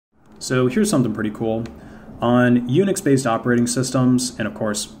So here's something pretty cool. On Unix-based operating systems, and of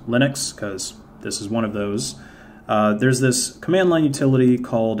course Linux, because this is one of those, there's this command line utility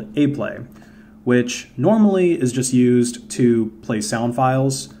called aplay, which normally is just used to play sound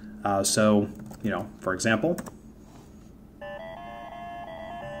files. So, for example,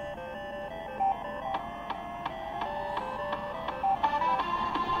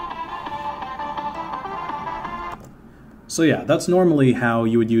 so yeah, that's normally how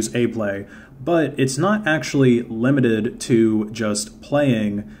you would use aplay, but it's not actually limited to just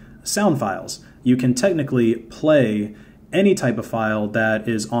playing sound files. You can technically play any type of file that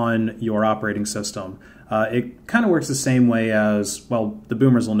is on your operating system. It kind of works the same way as, well, the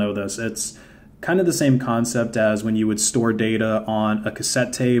boomers will know this. It's kind of the same concept as when you would store data on a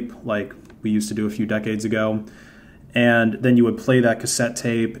cassette tape, like we used to do a few decades ago, and then you would play that cassette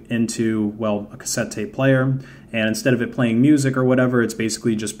tape into, well, a cassette tape player, and instead of it playing music or whatever, it's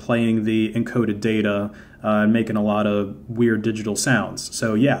basically just playing the encoded data and making a lot of weird digital sounds.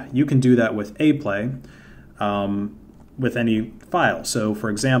 So yeah, you can do that with aplay with any file. So for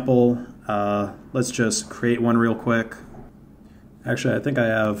example, let's just create one real quick. Actually, I think I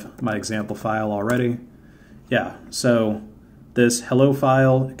have my example file already. Yeah, so this hello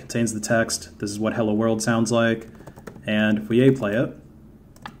file, it contains the text. This is what hello world sounds like. And if we aplay it,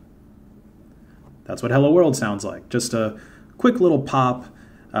 that's what hello world sounds like. Just a quick little pop.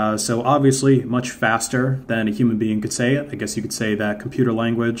 So obviously much faster than a human being could say it. I guess you could say that computer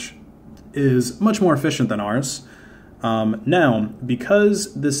language is much more efficient than ours. Now,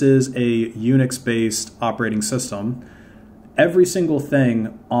 because this is a Unix-based operating system, every single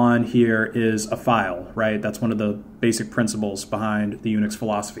thing on here is a file, right? That's one of the basic principles behind the Unix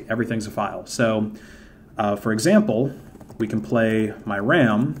philosophy. Everything's a file. So, for example, we can play my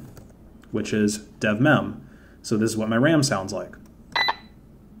RAM, which is devmem. So this is what my RAM sounds like.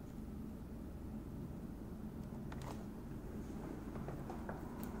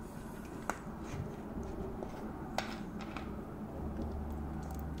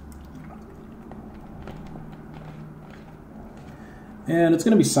 And it's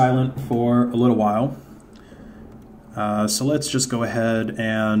going to be silent for a little while. So let's just go ahead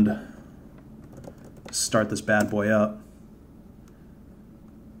and start this bad boy up.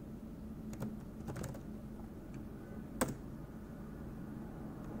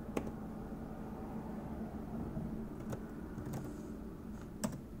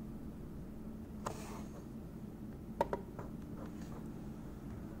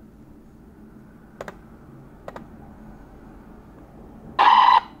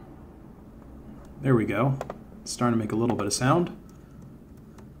 There we go. It's starting to make a little bit of sound.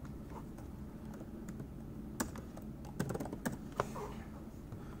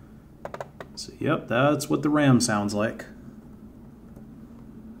 So yep, that's what the RAM sounds like.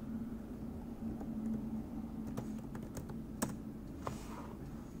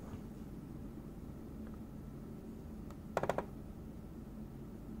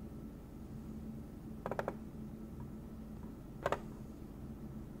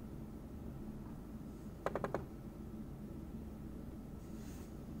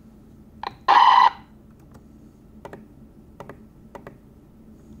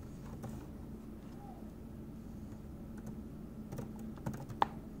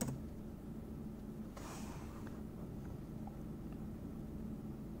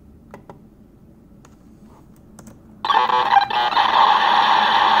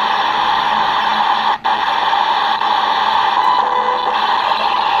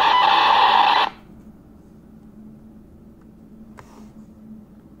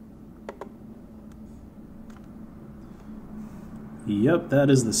 Yep, that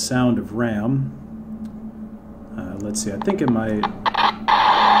is the sound of RAM. Let's see, I think it might... It's not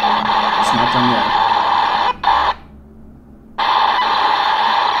done yet.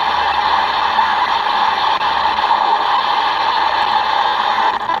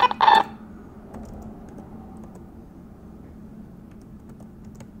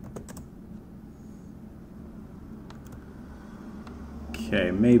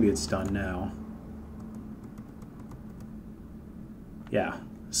 Okay, maybe it's done now. Yeah,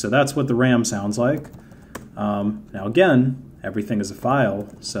 so that's what the RAM sounds like. Now again, everything is a file.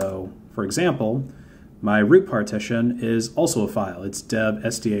 So for example, my root partition is also a file. It's deb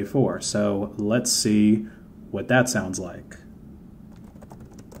sda4. So let's see what that sounds like.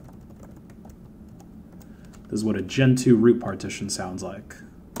 This is what a Gen 2 root partition sounds like.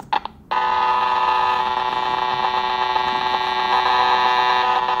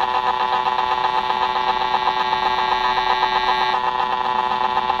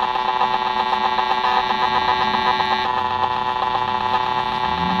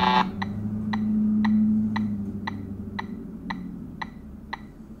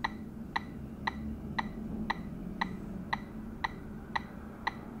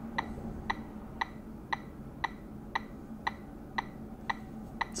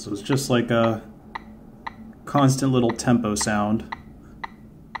 So it's just like a constant little tempo sound.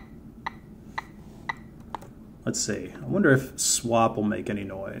 Let's see. I wonder if swap will make any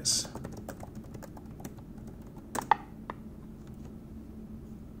noise.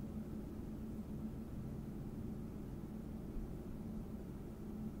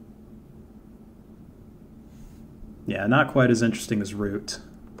 Yeah, not quite as interesting as root.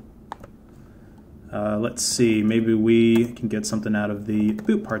 Let's see, maybe we can get something out of the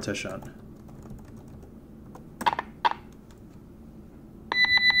boot partition.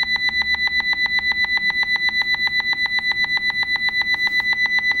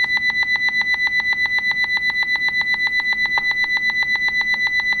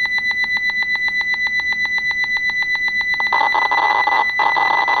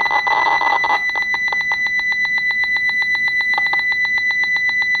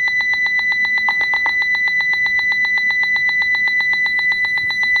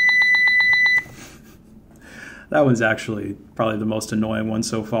 That one's actually probably the most annoying one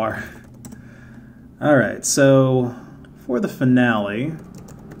so far. Alright, so for the finale,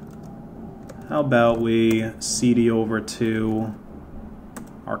 how about we cd over to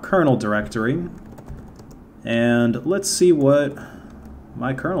our kernel directory, and let's see what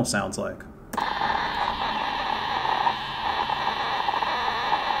my kernel sounds like.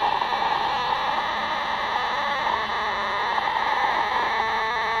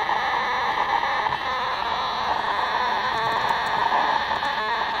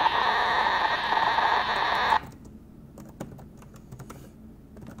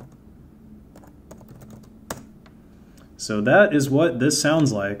 So that is what this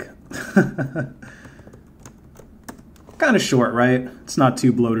sounds like. Kind of short, right? It's not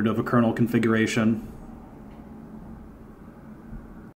too bloated of a kernel configuration.